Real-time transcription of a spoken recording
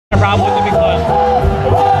problem with it because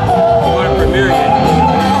you want to premiere it.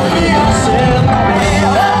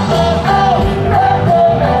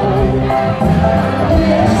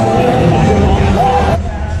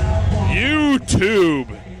 YouTube.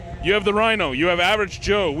 You have the Rhino. You have Average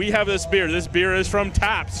Joe. We have this beer. This beer is from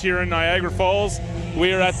Taps here in Niagara Falls.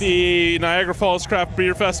 We are at the Niagara Falls Craft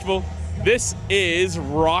Beer Festival. This is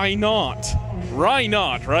Rhino.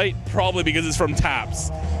 Rhino, right? Probably because it's from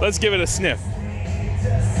Taps. Let's give it a sniff.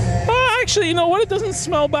 Actually, you know what? It doesn't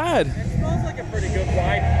smell bad. It smells like a pretty good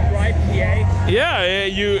rye PA.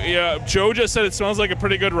 Yeah, Joe just said it smells like a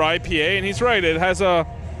pretty good rye PA, and he's right. It has a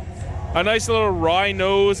nice little rye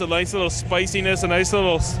nose, a nice little spiciness, a nice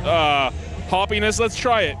little hoppiness. Let's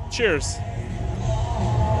try it. Cheers.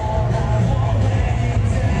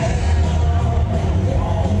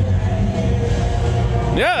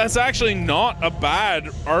 Yeah, that's actually not a bad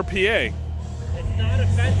RPA. It's not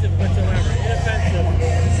offensive whatsoever. Inoffensive.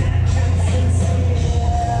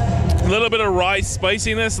 A little bit of rye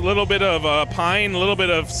spiciness, a little bit of pine, a little bit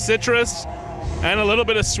of citrus, and a little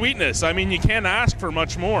bit of sweetness. I mean, you can't ask for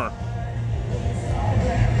much more.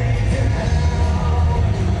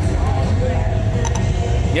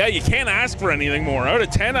 Yeah, you can't ask for anything more. Out of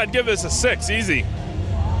 10, I'd give this a 6, easy. 6.5.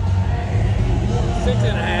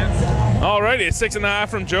 Alrighty, a 6.5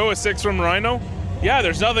 from Joe, a 6 from Rhino. Yeah,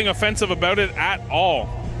 there's nothing offensive about it at all.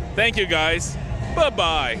 Thank you, guys.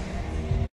 Bye-bye.